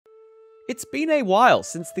It's been a while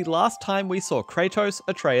since the last time we saw Kratos,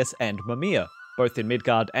 Atreus, and Mimir, both in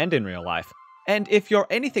Midgard and in real life. And if you're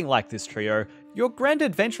anything like this trio, your grand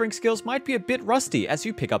adventuring skills might be a bit rusty as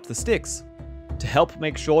you pick up the sticks. To help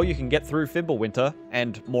make sure you can get through Fimbulwinter,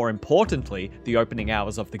 and more importantly, the opening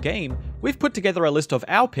hours of the game, we've put together a list of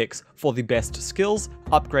our picks for the best skills,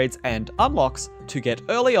 upgrades, and unlocks to get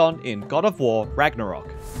early on in God of War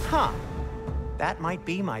Ragnarok. Huh. That might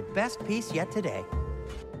be my best piece yet today.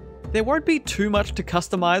 There won't be too much to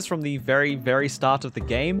customize from the very start of the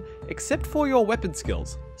game, except for your weapon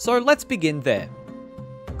skills. So let's begin there.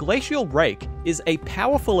 Glacial Rake is a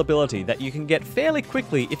powerful ability that you can get fairly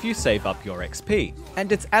quickly if you save up your XP,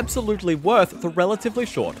 and it's absolutely worth the relatively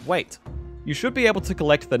short wait. You should be able to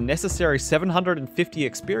collect the necessary 750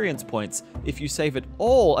 experience points if you save it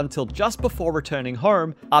all until just before returning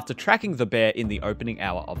home after tracking the bear in the opening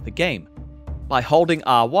hour of the game. By holding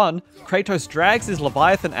R1, Kratos drags his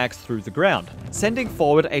Leviathan axe through the ground, sending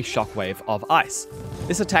forward a shockwave of ice.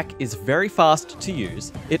 This attack is very fast to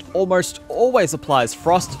use, it almost always applies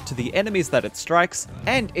frost to the enemies that it strikes,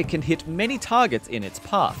 and it can hit many targets in its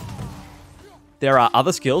path. There are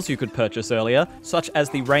other skills you could purchase earlier, such as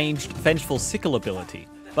the ranged Vengeful Sickle ability,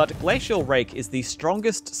 but Glacial Rake is the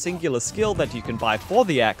strongest singular skill that you can buy for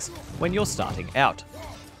the axe when you're starting out.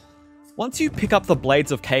 Once you pick up the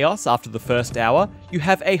Blades of Chaos after the first hour, you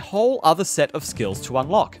have a whole other set of skills to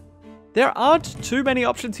unlock. There aren't too many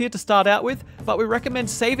options here to start out with, but we recommend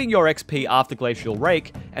saving your XP after Glacial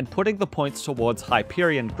Rake and putting the points towards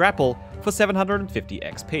Hyperion Grapple for 750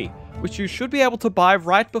 XP, which you should be able to buy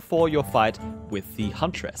right before your fight with the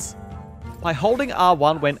Huntress. By holding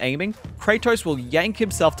R1 when aiming, Kratos will yank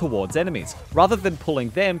himself towards enemies, rather than pulling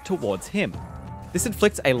them towards him. This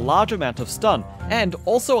inflicts a large amount of stun, and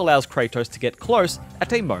also allows Kratos to get close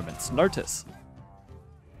at a moment's notice.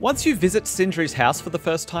 Once you visit Sindri's house for the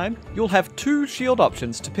first time, you'll have two shield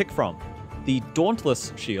options to pick from. The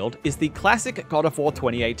Dauntless shield is the classic God of War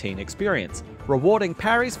 2018 experience, rewarding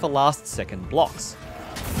parries for last-second blocks.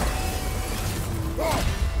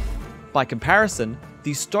 By comparison,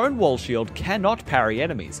 the Stonewall shield cannot parry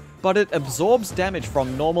enemies, but it absorbs damage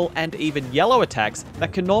from normal and even yellow attacks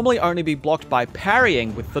that can normally only be blocked by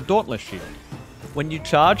parrying with the Dauntless shield. When you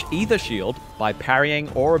charge either shield, by parrying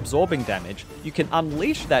or absorbing damage, you can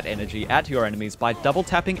unleash that energy at your enemies by double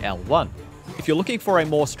tapping L1. If you're looking for a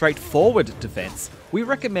more straightforward defense, we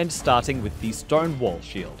recommend starting with the Stonewall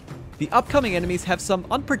shield. The upcoming enemies have some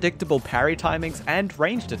unpredictable parry timings and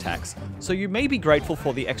ranged attacks, so you may be grateful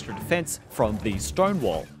for the extra defense from the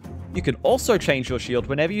Stonewall. You can also change your shield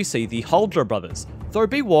whenever you see the Huldra brothers, though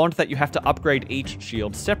be warned that you have to upgrade each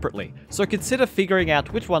shield separately, so consider figuring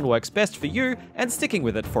out which one works best for you and sticking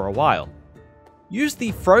with it for a while. Use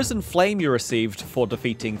the Frozen Flame you received for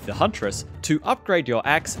defeating the Huntress to upgrade your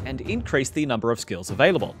axe and increase the number of skills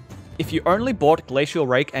available. If you only bought Glacial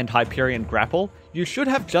Rake and Hyperion Grapple, you should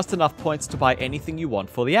have just enough points to buy anything you want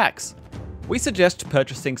for the axe. We suggest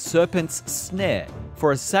purchasing Serpent's Snare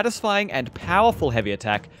for a satisfying and powerful heavy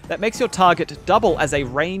attack that makes your target double as a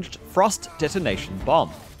ranged frost detonation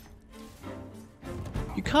bomb.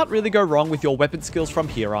 You can't really go wrong with your weapon skills from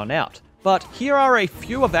here on out, but here are a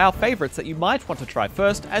few of our favourites that you might want to try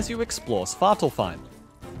first as you explore Svartalfheim.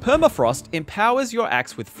 Permafrost empowers your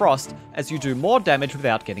axe with frost as you do more damage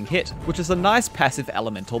without getting hit, which is a nice passive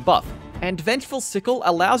elemental buff. And Vengeful Sickle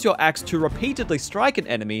allows your axe to repeatedly strike an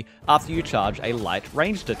enemy after you charge a light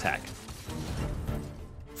ranged attack.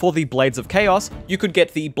 For the Blades of Chaos, you could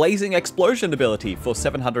get the Blazing Explosion ability for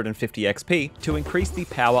 750 XP to increase the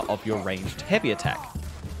power of your ranged heavy attack.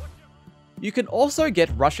 You can also get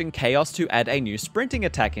Rushing Chaos to add a new sprinting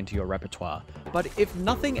attack into your repertoire, but if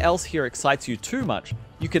nothing else here excites you too much,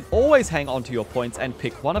 you can always hang on to your points and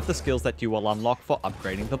pick one of the skills that you will unlock for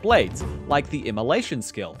upgrading the blades, like the Immolation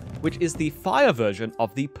skill, which is the fire version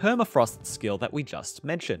of the Permafrost skill that we just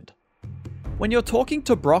mentioned. When you're talking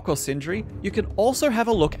to Brok or Sindri, you can also have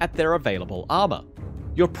a look at their available armor.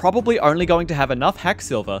 You're probably only going to have enough hack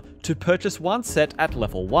silver to purchase one set at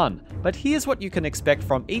level 1, but here's what you can expect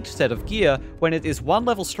from each set of gear when it is one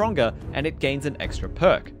level stronger and it gains an extra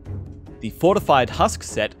perk. The Fortified Husk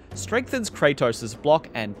set strengthens Kratos' block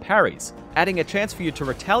and parries, adding a chance for you to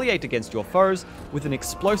retaliate against your foes with an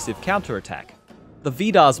explosive counterattack. The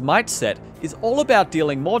Vidar's Might set is all about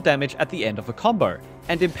dealing more damage at the end of a combo,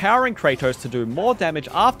 and empowering Kratos to do more damage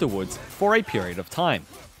afterwards for a period of time.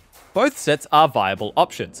 Both sets are viable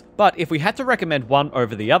options, but if we had to recommend one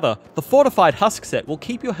over the other, the Fortified Husk set will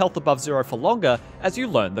keep your health above 0 for longer as you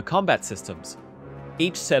learn the combat systems.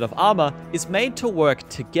 Each set of armor is made to work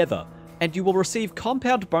together, and you will receive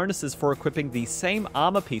compound bonuses for equipping the same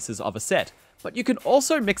armor pieces of a set, But you can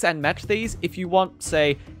also mix and match these if you want,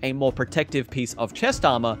 say, a more protective piece of chest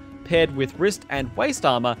armor paired with wrist and waist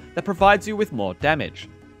armor that provides you with more damage.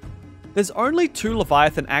 There's only 2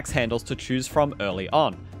 Leviathan axe handles to choose from early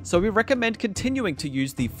on, so we recommend continuing to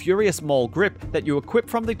use the Furious Maul grip that you equip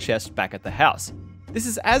from the chest back at the house. This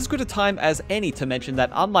is as good a time as any to mention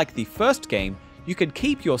that unlike the first game, you can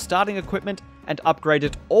keep your starting equipment and upgrade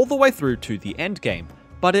it all the way through to the end game,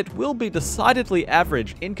 but it will be decidedly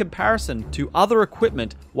average in comparison to other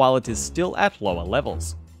equipment while it is still at lower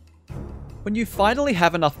levels. When you finally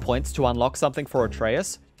have enough points to unlock something for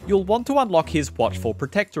Atreus, you'll want to unlock his Watchful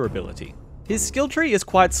Protector ability. His skill tree is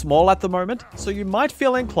quite small at the moment, so you might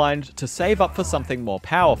feel inclined to save up for something more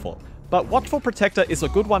powerful, but Watchful Protector is a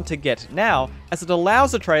good one to get now, as it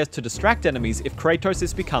allows Atreus to distract enemies if Kratos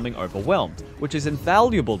is becoming overwhelmed, which is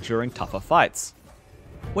invaluable during tougher fights.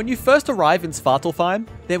 When you first arrive in Svartalfheim,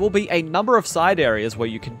 there will be a number of side areas where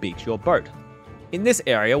you can beach your boat. In this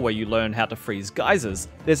area where you learn how to freeze geysers,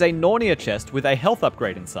 there's a Nornir chest with a health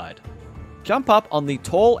upgrade inside. Jump up on the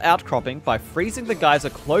tall outcropping by freezing the geyser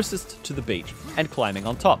closest to the beach and climbing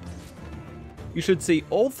on top. You should see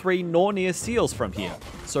all 3 Nornir seals from here,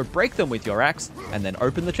 so break them with your axe and then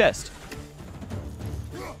open the chest.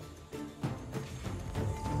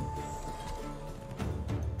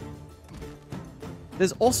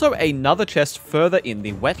 There's also another chest further in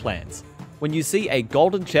the wetlands. When you see a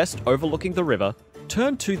golden chest overlooking the river,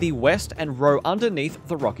 turn to the west and row underneath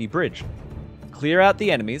the rocky bridge. Clear out the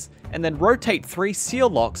enemies, and then rotate 3 seal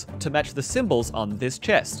locks to match the symbols on this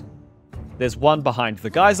chest. There's one behind the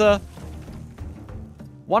geyser,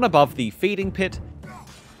 one above the feeding pit,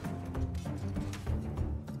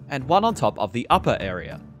 and one on top of the upper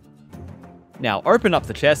area. Now open up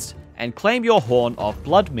the chest and claim your horn of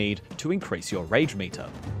blood mead to increase your rage meter.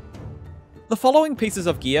 The following pieces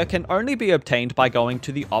of gear can only be obtained by going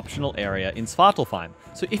to the optional area in Svartalfheim,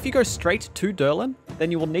 so if you go straight to Durlin,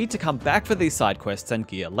 then you will need to come back for these side quests and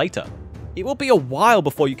gear later. It will be a while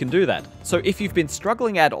before you can do that, so if you've been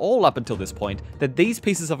struggling at all up until this point, then these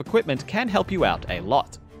pieces of equipment can help you out a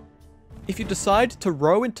lot. If you decide to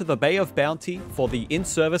row into the Bay of Bounty for the In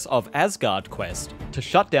Service of Asgard quest to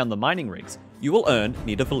shut down the mining rigs, you will earn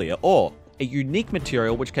Nidavellir ore, a unique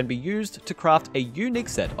material which can be used to craft a unique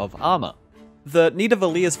set of armor. The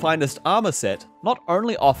Nidavellir's Finest armor set not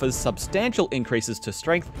only offers substantial increases to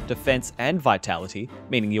strength, defense, and vitality,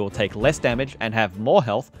 meaning you will take less damage and have more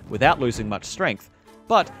health without losing much strength,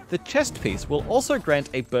 but the chest piece will also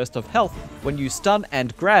grant a burst of health when you stun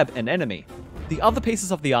and grab an enemy. The other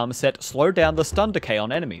pieces of the armor set slow down the stun decay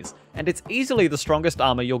on enemies, and it's easily the strongest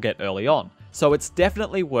armor you'll get early on, so it's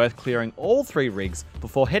definitely worth clearing all 3 rigs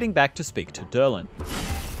before heading back to speak to Durlin.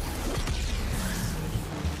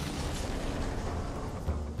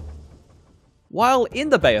 While in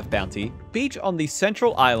the Bay of Bounty, beach on the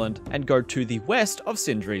central island and go to the west of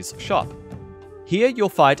Sindri's shop. Here you'll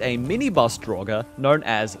fight a mini-boss Draugr known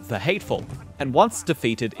as the Hateful, and once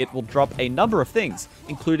defeated it will drop a number of things,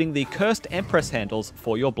 including the Cursed Empress handles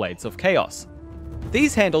for your Blades of Chaos.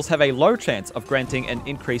 These handles have a low chance of granting an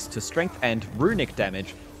increase to strength and runic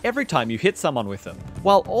damage every time you hit someone with them,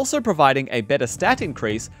 while also providing a better stat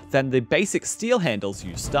increase than the basic steel handles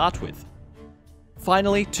you start with.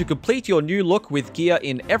 Finally, to complete your new look with gear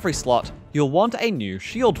in every slot, you'll want a new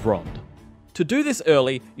shield rond. To do this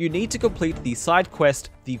early, you need to complete the side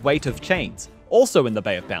quest The Weight of Chains, also in the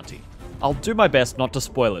Bay of Bounty. I'll do my best not to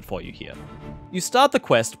spoil it for you here. You start the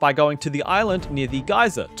quest by going to the island near the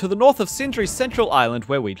geyser, to the north of Sindri's central island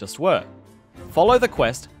where we just were. Follow the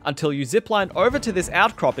quest until you zipline over to this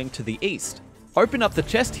outcropping to the east. Open up the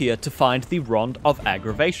chest here to find the Rond of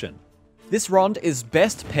Aggravation. This rond is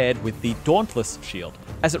best paired with the Dauntless shield,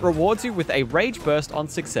 as it rewards you with a rage burst on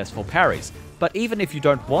successful parries, but even if you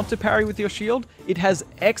don't want to parry with your shield, it has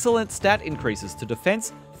excellent stat increases to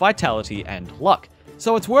defense, vitality, and luck,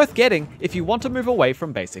 so it's worth getting if you want to move away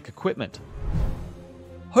from basic equipment.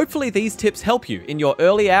 Hopefully these tips help you in your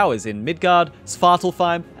early hours in Midgard,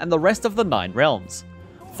 Svartalfheim, and the rest of the 9 realms.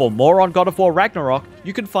 For more on God of War Ragnarok,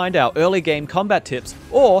 you can find our early game combat tips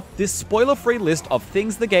or this spoiler-free list of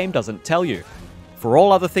things the game doesn't tell you. For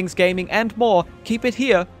all other things gaming and more, keep it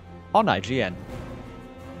here on IGN.